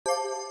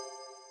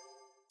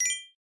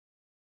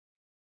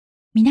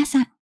皆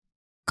さん、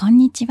こん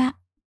にちは。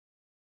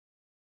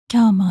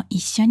今日も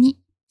一緒に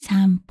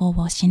散歩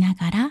をしな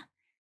がら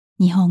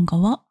日本語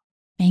を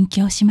勉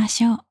強しま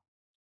しょう。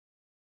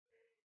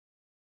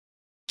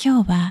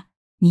今日は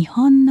日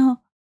本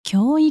の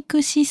教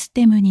育シス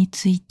テムに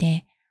つい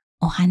て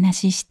お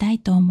話ししたい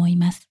と思い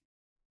ます。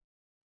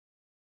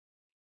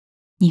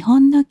日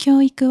本の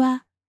教育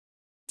は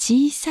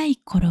小さい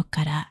頃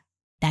から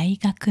大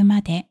学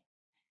まで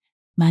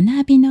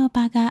学びの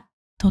場が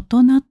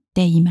整っ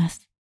ていま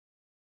す。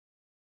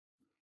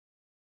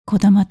子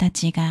どもた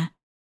ちが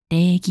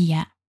礼儀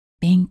や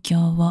勉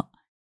強を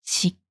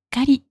しっ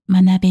かり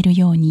学べる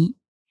ように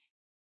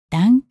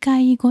段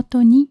階ご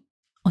とに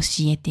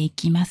教えてい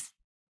きます。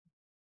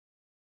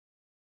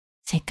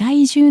世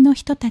界中の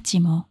人たち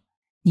も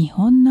日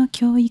本の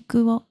教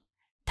育を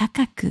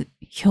高く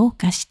評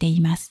価してい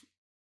ます。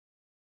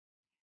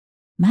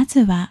ま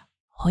ずは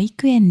保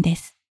育園で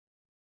す。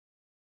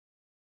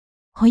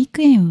保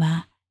育園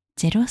は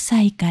0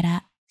歳か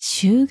ら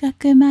就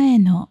学前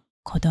の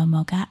子ど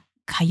もが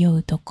通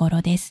うとこ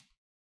ろです。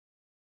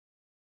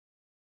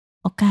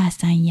お母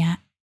さんや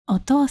お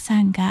父さ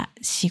んが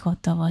仕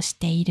事をし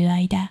ている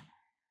間、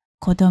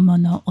子ども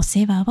のお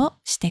世話を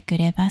してく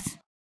れます。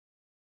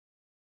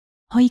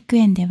保育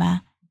園で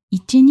は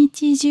一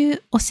日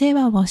中お世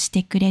話をし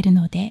てくれる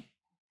ので、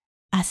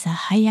朝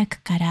早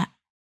くから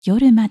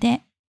夜ま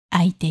で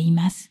空いてい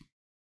ます。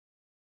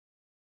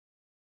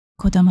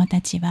子ども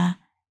たちは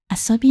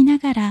遊びな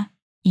がら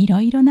い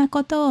ろいろな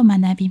ことを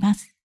学びま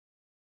す。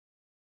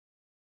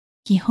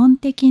基本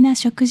的な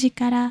食事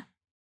から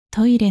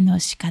トイレの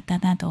仕方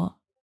など、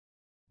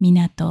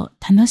皆と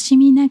楽し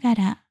みなが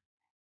ら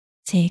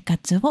生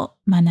活を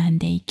学ん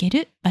でいけ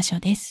る場所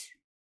です。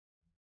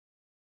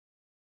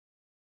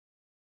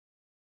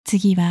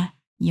次は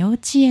幼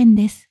稚園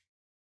です。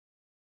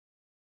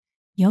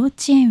幼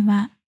稚園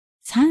は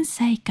3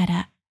歳か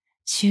ら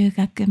就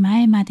学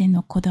前まで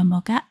の子ども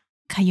が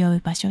通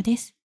う場所で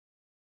す。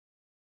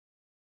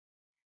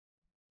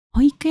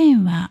保育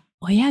園は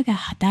親が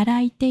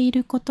働いてい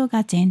ること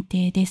が前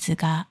提です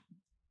が、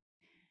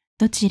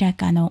どちら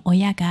かの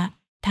親が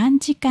短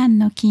時間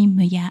の勤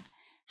務や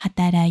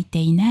働いて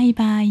いない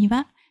場合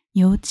は、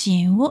幼稚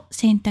園を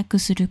選択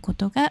するこ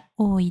とが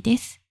多いで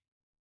す。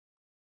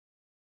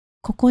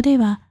ここで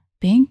は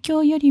勉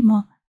強より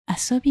も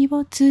遊び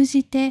を通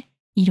じて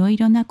いろい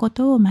ろなこ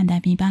とを学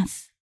びま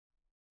す。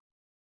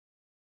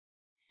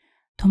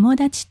友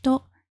達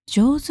と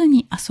上手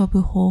に遊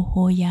ぶ方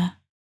法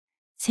や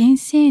先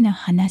生の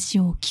話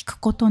を聞く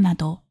ことな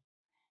ど、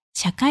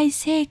社会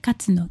生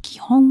活の基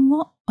本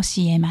を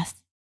教えま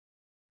す。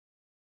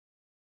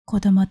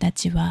子どもた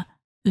ちは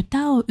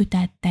歌を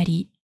歌った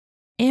り、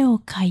絵を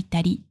描い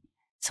たり、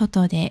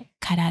外で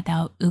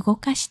体を動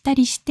かした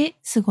りして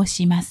過ご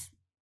します。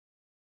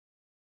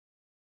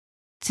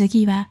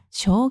次は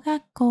小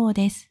学校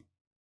です。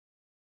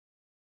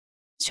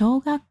小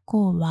学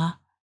校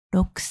は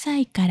6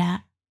歳か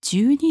ら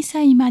12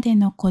歳まで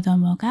の子ど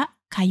もが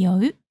通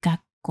う学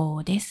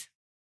校です。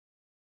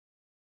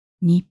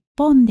日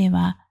本で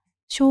は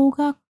小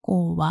学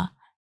校は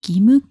義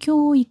務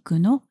教育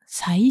の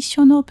最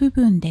初の部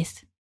分で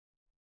す。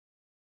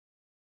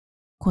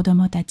子ど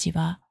もたち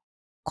は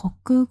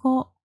国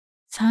語、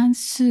算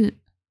数、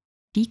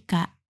理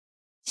科、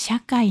社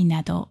会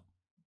など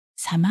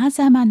様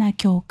々な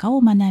教科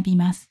を学び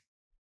ます。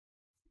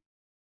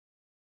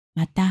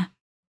また、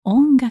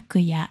音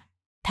楽や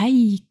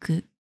体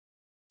育、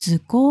図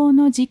工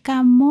の時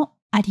間も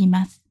あり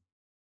ます。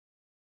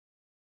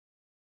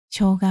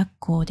小学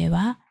校で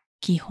は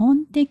基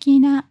本的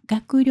な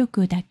学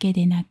力だけ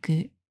でな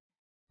く、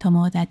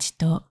友達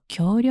と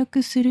協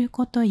力する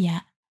こと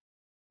や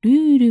ル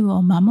ール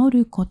を守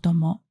ること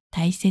も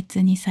大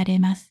切にされ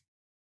ます。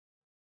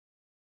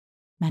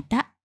ま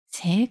た、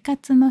生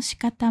活の仕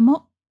方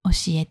も教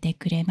えて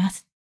くれま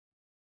す。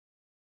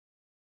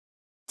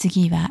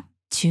次は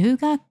中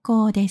学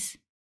校です。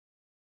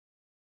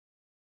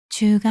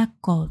中学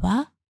校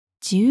は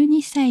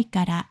12歳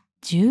から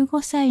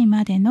15歳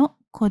までの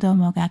子ど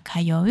もが通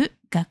う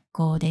学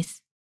校で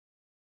す。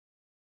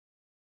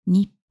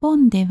日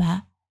本で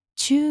は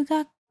中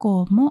学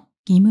校も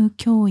義務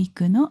教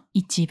育の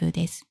一部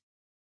です。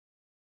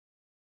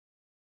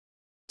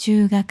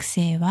中学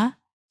生は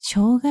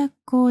小学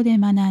校で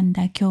学ん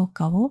だ教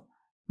科を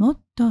も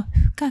っと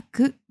深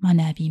く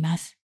学びま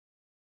す。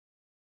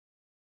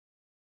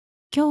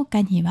教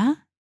科に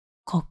は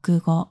国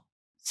語、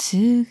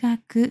数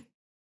学、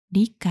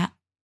理科、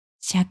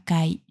社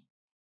会、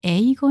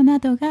英語な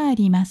どがあ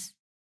ります。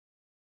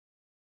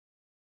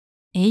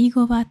英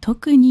語は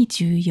特に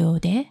重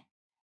要で、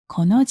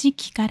この時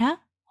期か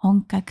ら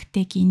本格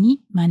的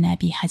に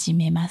学び始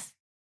めます。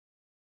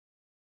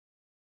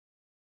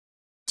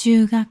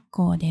中学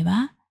校で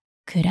は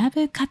クラ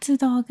ブ活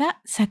動が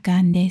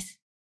盛んで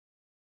す。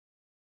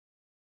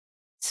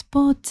ス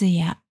ポーツ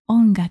や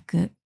音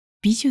楽、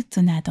美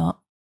術など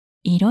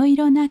いろい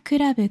ろなク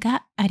ラブ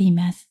があり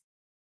ます。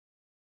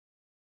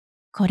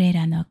これ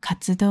らの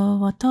活動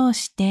を通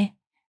して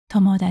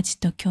友達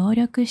と協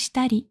力し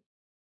たり、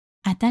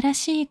新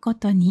しいこ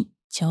とに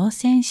挑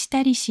戦し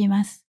たりし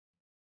ます。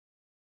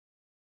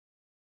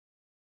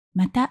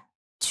また、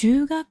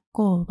中学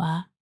校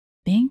は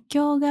勉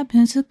強が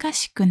難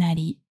しくな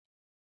り、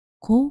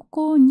高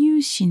校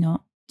入試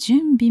の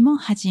準備も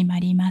始ま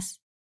りま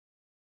す。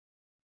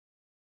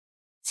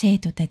生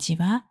徒たち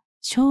は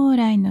将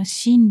来の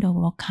進路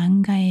を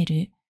考え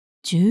る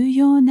重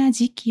要な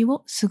時期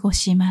を過ご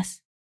しま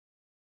す。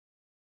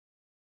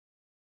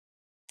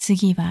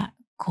次は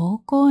高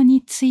校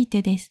につい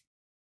てです。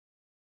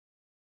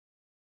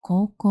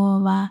高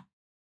校は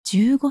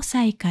15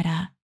歳か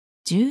ら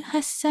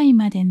18歳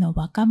までの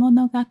若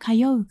者が通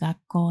う学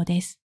校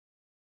です。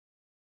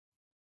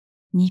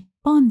日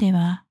本で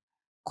は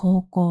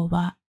高校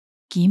は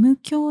義務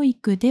教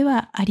育で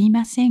はあり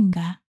ません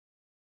が、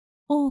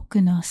多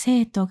くの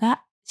生徒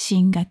が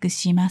進学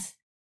します。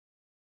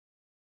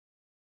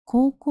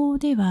高校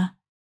では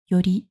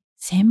より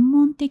専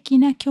門的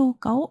な教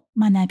科を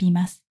学び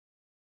ます。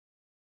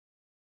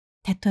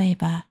例え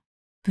ば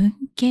文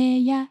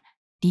系や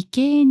理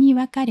系に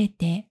分かれ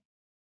て、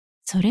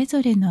それ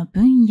ぞれの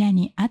分野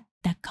に合っ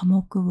た科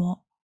目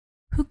を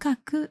深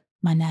く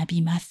学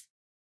びます。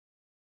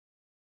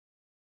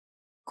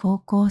高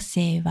校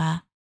生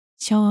は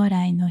将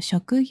来の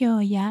職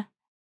業や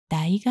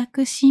大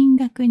学進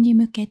学に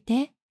向け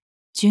て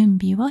準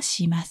備を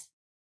します。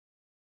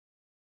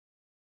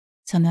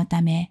その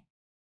ため、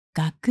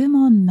学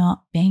問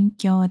の勉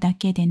強だ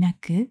けでな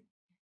く、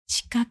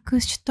資格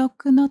取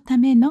得のた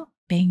めの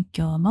勉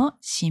強も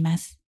しま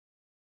す。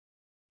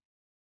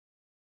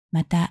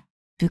また、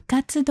部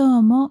活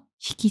動も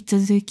引き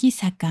続き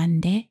盛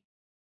んで、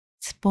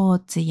スポー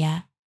ツ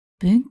や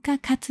文化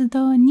活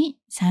動に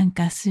参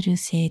加する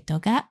生徒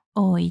が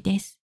多いで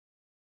す。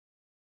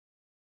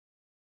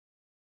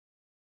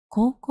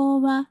高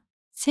校は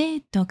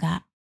生徒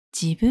が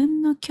自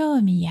分の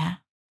興味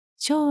や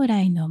将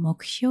来の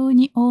目標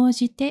に応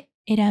じて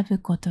選ぶ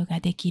こと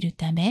ができる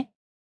ため、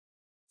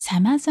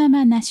様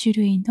々な種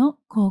類の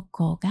高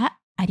校が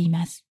あり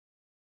ます。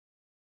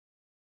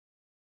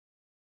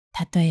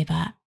例え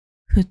ば、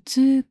普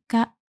通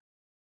科、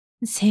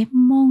専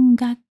門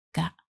学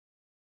科、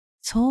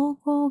総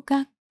合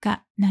学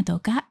科など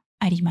が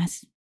ありま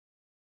す。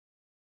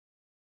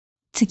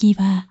次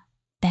は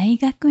大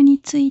学に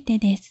ついて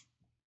です。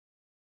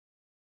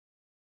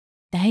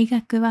大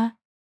学は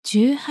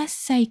18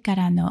歳か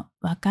らの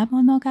若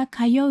者が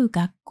通う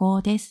学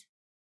校です。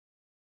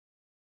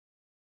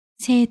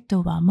生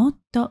徒はもっ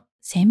と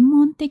専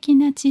門的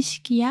な知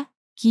識や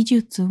技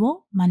術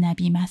を学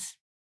びます。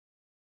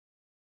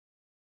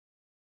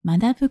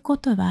学ぶこ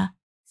とは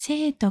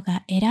生徒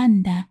が選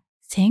んだ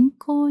専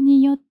攻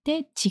によっ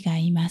て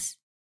違います。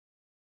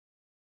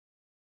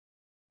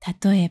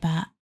例え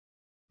ば、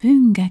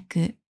文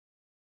学、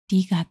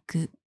理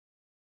学、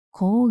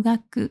工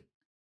学、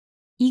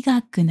医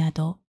学な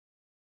ど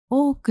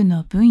多く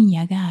の分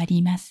野があ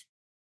ります。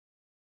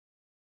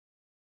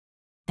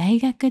大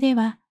学で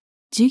は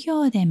授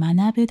業で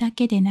学ぶだ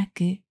けでな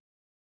く、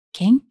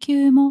研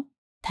究も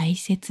大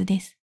切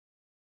です。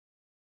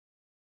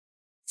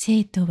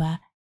生徒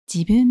は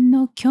自分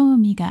の興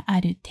味があ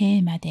るテ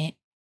ーマで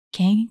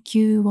研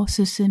究を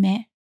進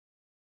め、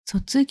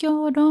卒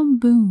業論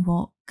文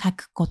を書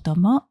くこと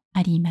も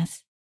ありま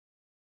す。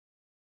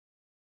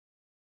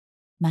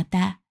ま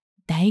た、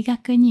大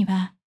学に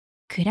は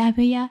クラ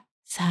ブや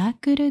サー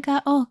クル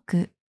が多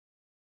く、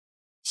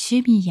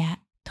趣味や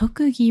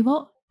特技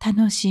を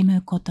楽し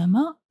むこと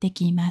もで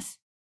きま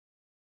す。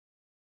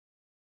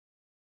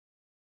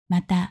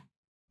また、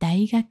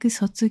大学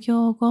卒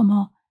業後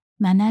も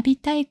学び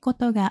たいこ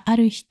とがあ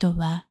る人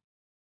は、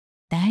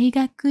大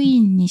学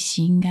院に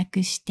進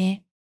学し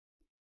て、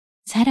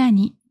さら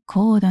に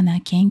高度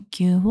な研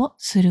究を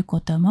する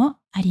ことも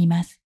あり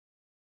ます。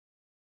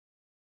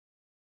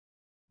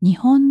日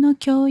本の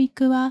教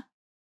育は、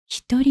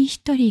一人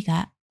一人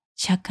が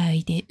社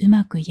会でう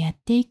まくやっ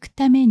ていく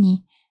ため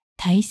に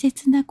大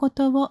切なこ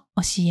とを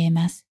教え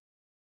ます。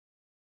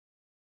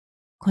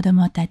子ど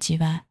もたち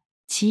は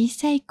小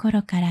さい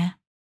頃から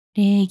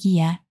礼儀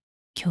や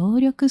協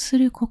力す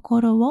る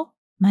心を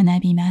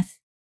学びま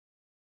す。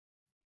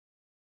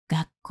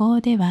学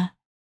校では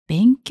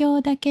勉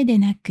強だけで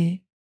な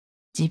く、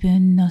自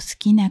分の好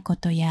きなこ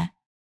とや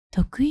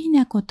得意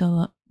なこと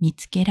を見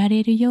つけら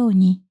れるよう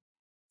に、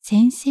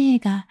先生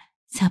が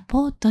サ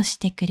ポートし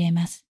てくれ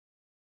ます。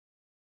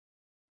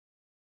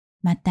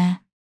ま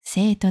た、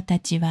生徒た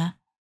ちは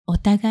お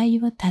互い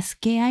を助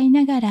け合い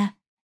ながら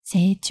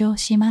成長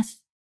しま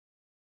す。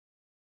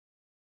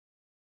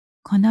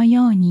この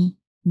ように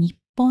日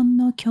本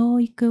の教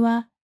育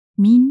は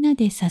みんな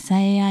で支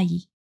え合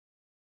い、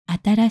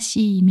新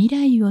しい未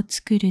来を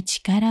作る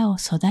力を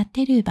育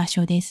てる場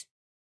所です。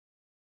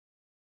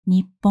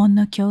日本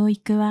の教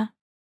育は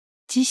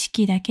知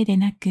識だけで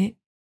なく、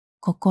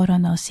心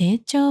の成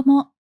長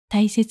も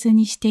大切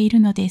にしている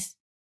のです。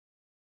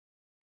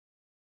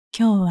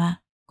今日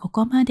はこ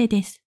こまで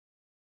です。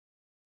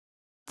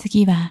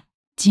次は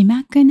字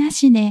幕な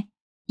しで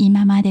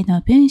今まで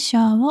の文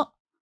章を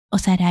お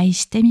さらい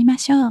してみま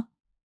しょう。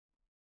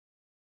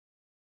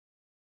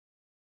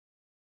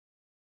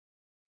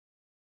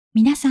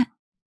皆さん、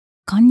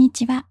こんに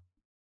ちは。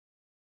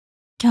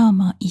今日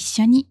も一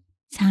緒に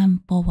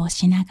散歩を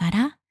しなが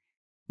ら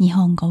日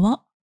本語を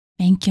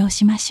勉強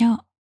しましょう。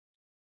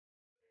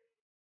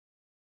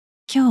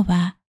今日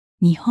は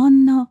日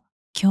本の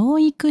教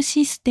育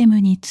システ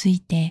ムについ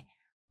て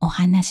お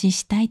話し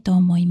したいと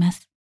思いま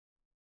す。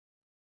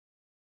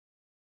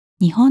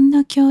日本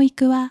の教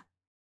育は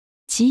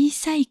小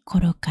さい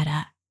頃か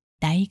ら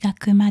大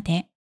学ま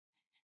で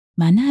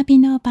学び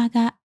の場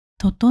が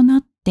整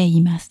って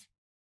います。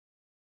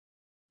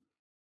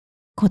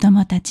子ど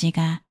もたち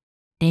が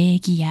礼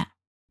儀や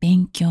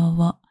勉強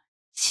を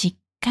しっ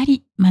か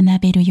り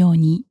学べるよう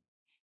に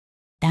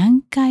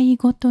段階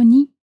ごと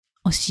に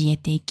教え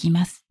ていき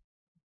ます。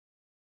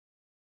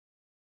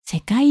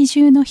世界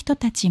中の人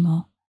たち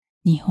も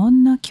日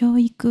本の教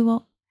育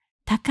を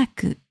高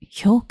く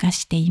評価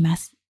していま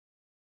す。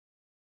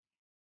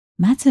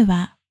まず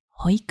は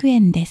保育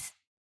園です。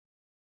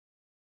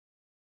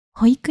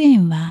保育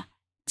園は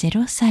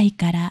0歳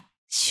から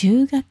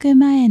就学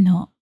前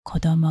の子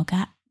供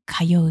が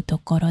通うと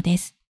ころで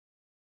す。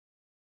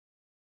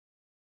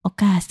お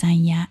母さ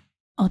んや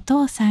お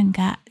父さん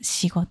が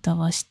仕事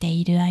をして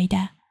いる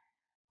間、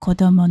子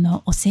供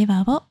のお世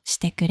話をし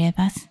てくれ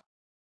ます。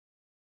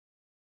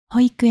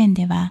保育園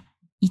では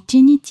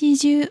一日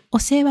中お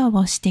世話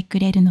をしてく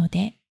れるの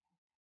で、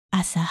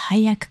朝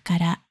早くか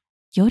ら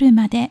夜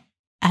まで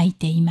空い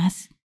ていま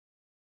す。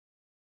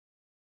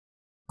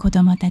子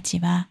供たち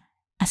は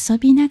遊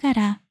びなが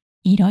ら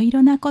いろい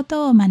ろなこ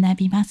とを学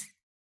びます。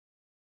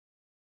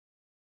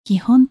基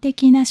本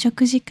的な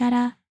食事か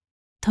ら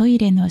トイ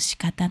レの仕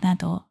方な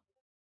ど、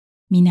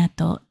皆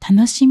と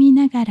楽しみ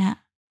なが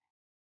ら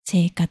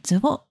生活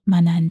を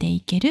学んで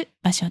いける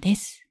場所で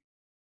す。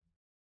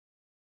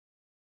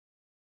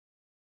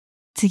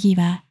次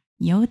は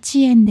幼稚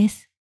園で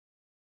す。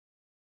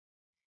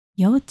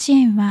幼稚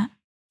園は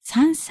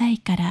3歳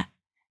から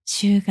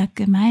就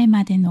学前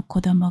までの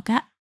子供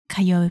が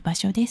通う場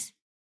所です。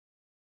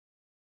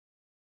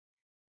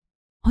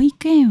保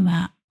育園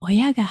は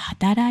親が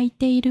働い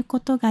ているこ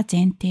とが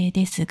前提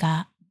です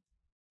が、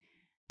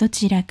ど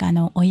ちらか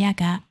の親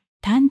が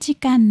短時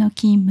間の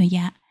勤務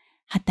や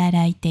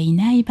働いてい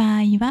ない場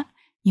合は、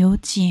幼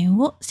稚園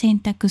を選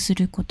択す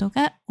ること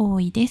が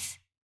多いで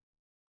す。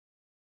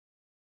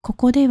こ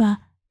こで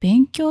は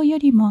勉強よ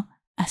りも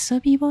遊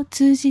びを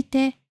通じ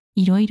て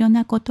いろいろ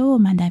なことを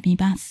学び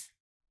ます。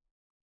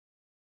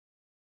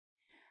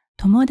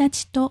友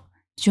達と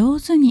上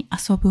手に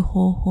遊ぶ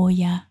方法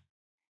や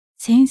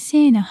先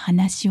生の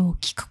話を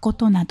聞くこ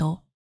とな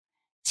ど、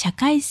社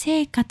会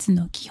生活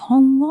の基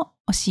本を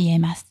教え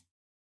ます。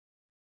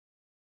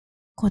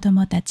子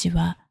供たち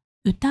は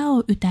歌を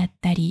歌っ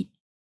たり、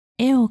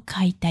絵を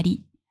描いた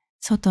り、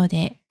外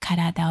で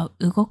体を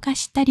動か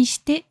したりし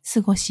て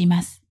過ごし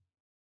ます。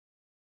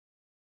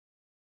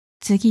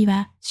次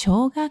は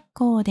小学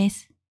校で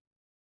す。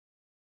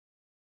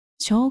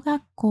小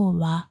学校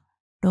は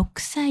6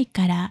歳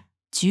から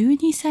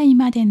12歳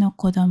までの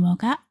子供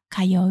が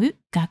通う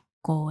学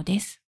校で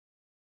す。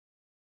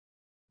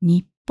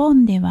日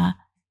本では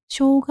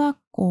小学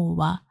校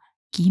は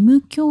義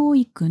務教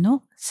育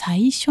の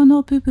最初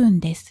の部分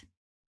です。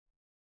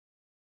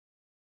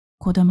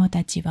子供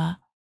たちは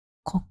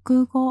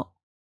国語、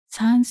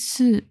算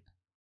数、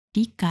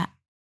理科、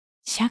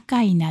社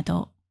会な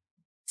ど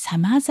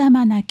様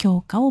々な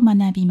教科を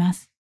学びま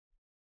す。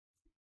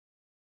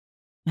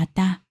ま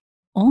た、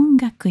音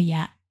楽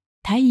や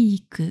体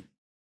育、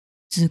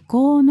図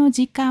工の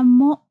時間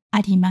もあ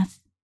りま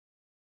す。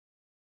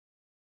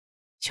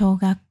小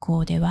学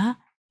校では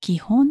基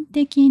本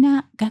的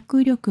な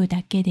学力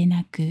だけで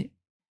なく、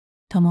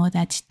友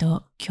達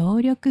と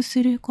協力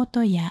するこ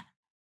とや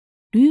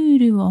ルー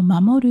ルを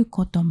守る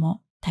こと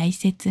も大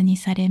切に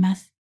されま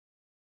す。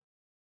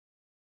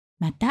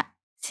また、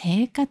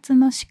生活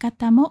の仕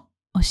方も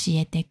教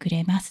えてく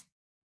れます。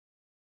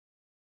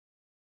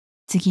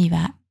次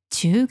は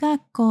中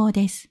学校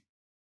です。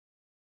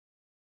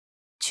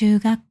中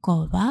学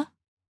校は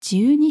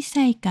12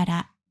歳か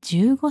ら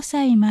15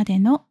歳まで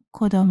の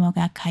子供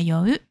が通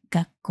う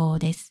学校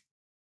です。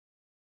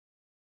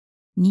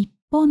日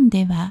本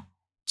では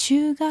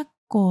中学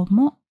校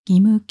も義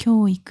務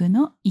教育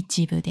の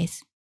一部で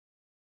す。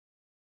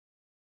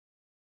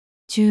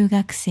中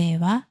学生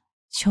は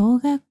小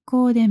学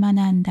校で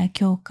学んだ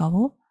教科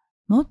を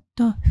もっ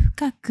と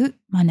深く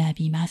学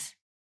びます。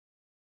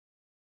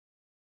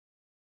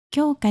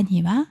教科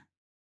には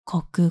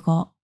国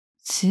語、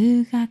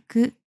数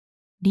学、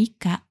理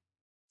科、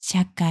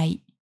社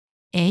会、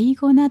英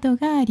語など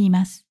があり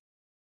ます。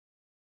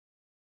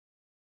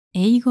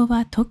英語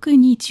は特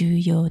に重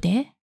要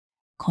で、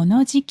こ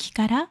の時期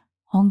から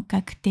本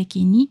格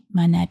的に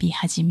学び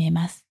始め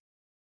ます。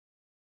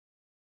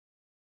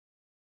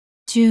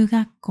中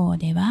学校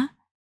では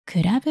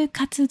クラブ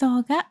活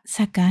動が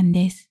盛ん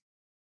です。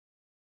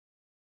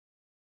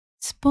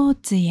スポー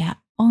ツ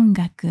や音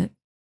楽、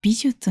美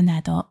術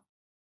など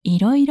い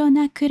ろいろ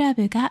なクラ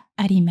ブが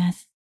ありま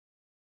す。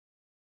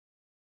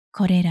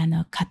これら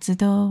の活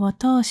動を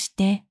通し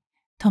て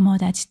友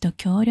達と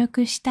協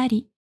力した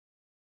り、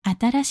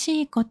新し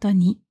いこと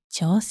に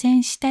挑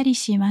戦したり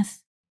しま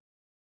す。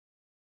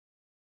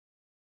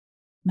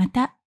ま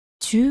た、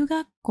中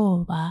学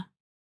校は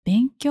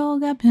勉強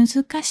が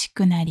難し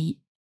くなり、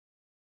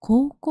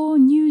高校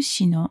入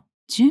試の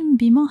準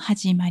備も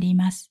始まり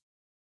ます。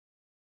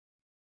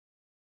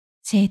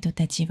生徒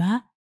たち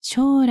は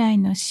将来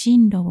の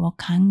進路を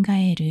考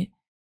える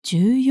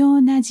重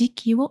要な時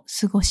期を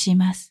過ごし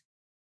ます。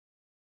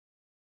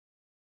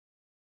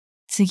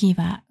次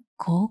は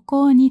高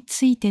校に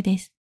ついてで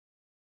す。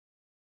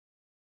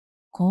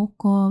高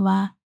校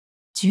は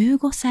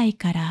15歳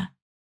から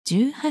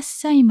18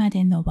歳ま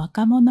での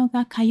若者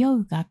が通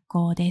う学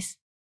校です。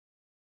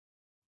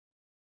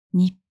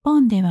日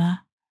本で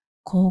は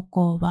高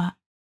校は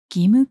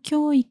義務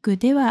教育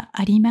では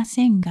ありま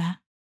せん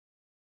が、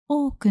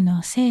多く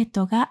の生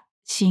徒が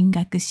進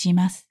学し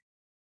ます。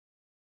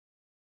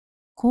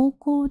高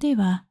校で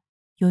は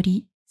よ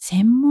り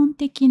専門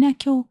的な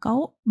教科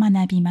を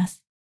学びま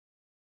す。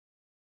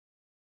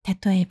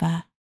例え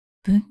ば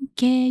文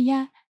系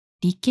や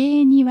理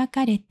系に分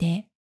かれ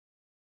て、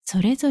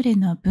それぞれ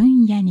の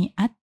分野に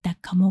合った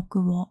科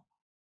目を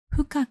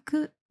深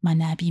く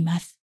学びま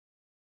す。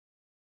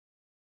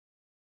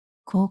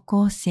高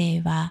校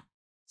生は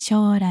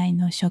将来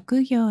の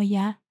職業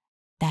や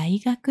大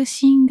学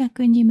進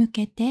学に向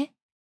けて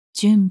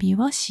準備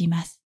をし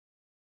ます。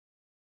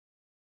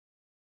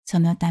そ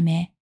のた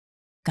め、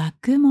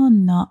学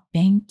問の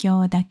勉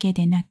強だけ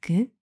でな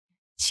く、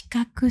資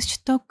格取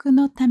得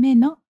のため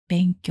の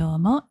勉強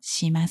も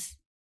します。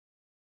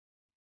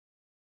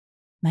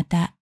ま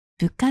た、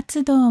部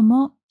活動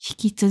も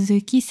引き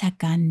続き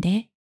盛ん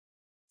で、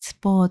ス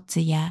ポーツ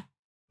や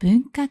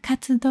文化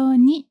活動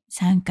に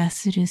参加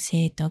する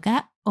生徒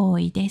が多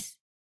いです。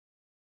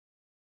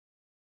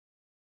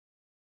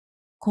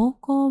高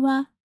校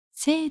は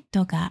生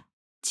徒が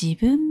自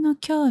分の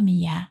興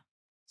味や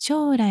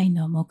将来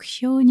の目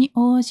標に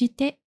応じ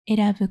て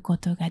選ぶこ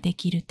とがで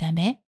きるた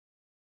め、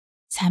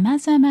様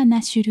々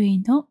な種類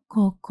の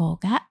高校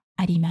が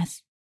ありま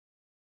す。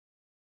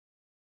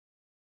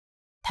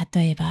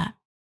例えば、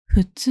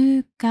普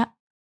通科、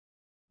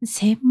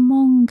専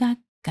門学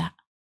科、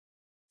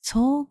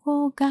総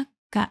合学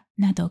科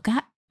など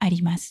があ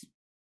ります。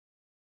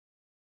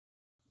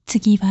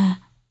次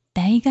は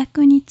大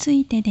学につ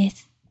いてで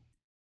す。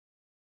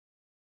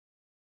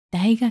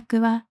大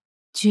学は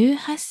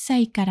18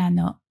歳から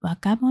の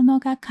若者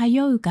が通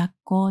う学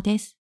校で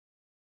す。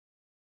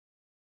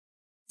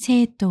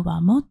生徒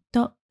はもっ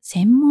と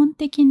専門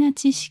的な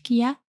知識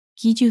や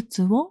技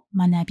術を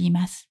学び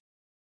ます。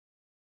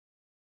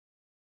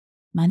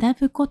学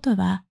ぶこと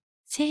は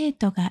生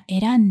徒が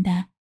選ん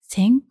だ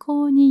専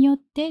攻によっ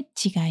て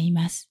違い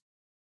ます。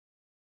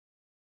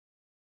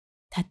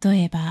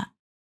例えば、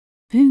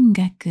文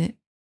学、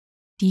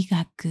理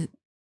学、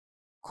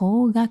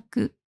工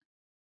学、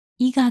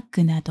医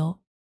学など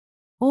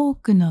多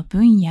くの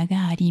分野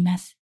がありま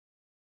す。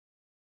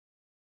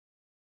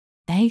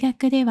大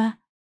学では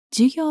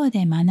授業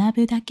で学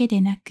ぶだけで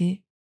なく、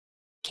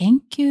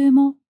研究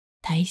も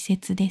大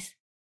切です。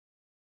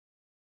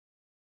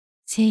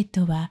生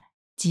徒は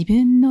自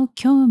分の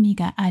興味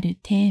がある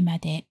テーマ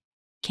で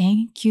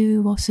研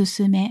究を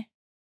進め、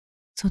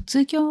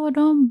卒業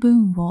論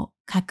文を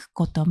書く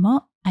こと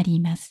もあり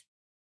ます。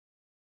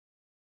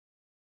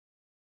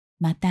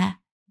ま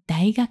た、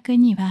大学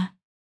には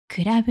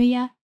クラブ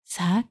や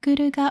サーク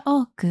ルが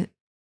多く、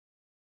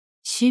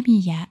趣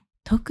味や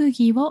特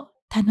技を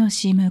楽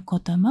しむこ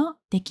とも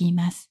でき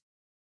ます。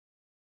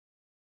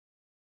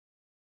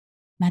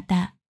ま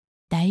た、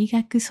大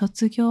学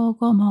卒業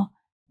後も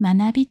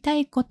学びた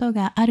いこと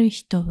がある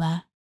人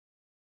は、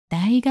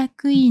大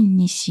学院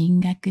に進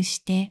学し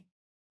て、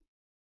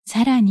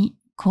さらに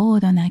高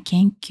度な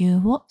研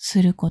究を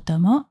すること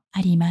も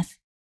ありま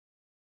す。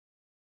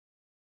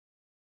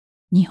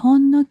日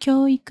本の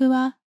教育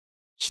は、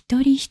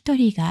一人一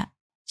人が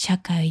社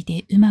会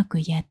でうまく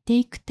やって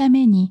いくた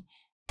めに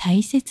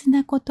大切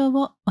なこと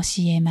を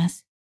教えま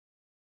す。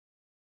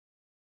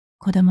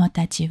子ども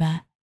たち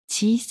は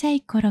小さ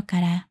い頃か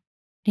ら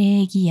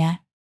礼儀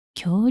や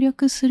協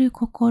力する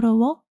心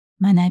を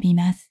学び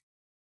ます。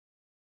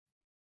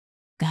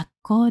学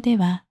校で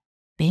は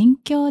勉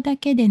強だ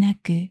けでな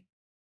く、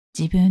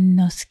自分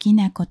の好き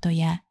なこと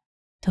や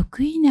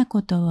得意な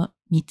ことを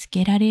見つ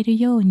けられる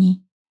よう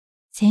に、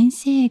先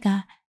生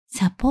が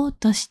サポー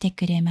トして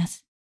くれま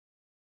す。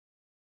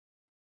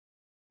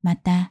ま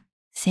た、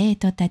生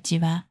徒たち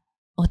は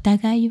お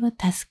互いを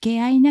助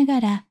け合いなが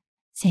ら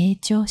成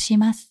長し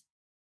ます。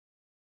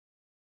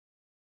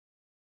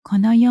こ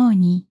のよう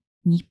に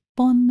日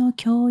本の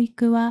教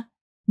育は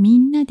み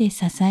んなで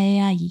支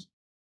え合い、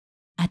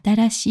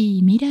新し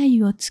い未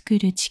来を作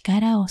る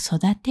力を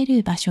育て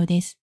る場所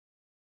です。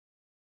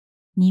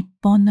日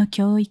本の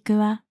教育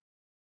は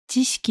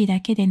知識だ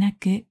けでな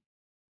く、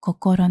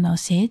心の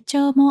成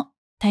長も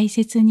大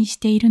切にし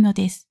ているの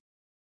です。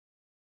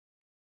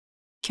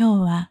今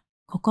日は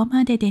ここ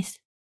までで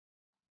す。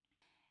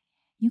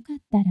よかっ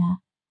た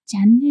らチ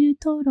ャンネル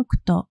登録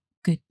と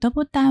グッド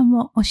ボタン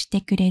を押し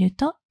てくれる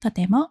とと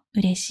ても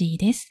嬉しい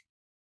です。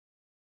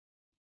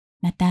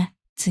また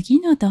次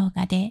の動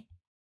画で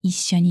一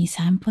緒に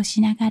散歩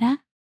しなが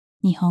ら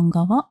日本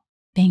語を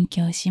勉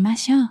強しま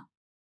しょう。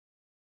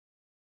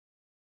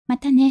ま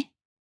たね。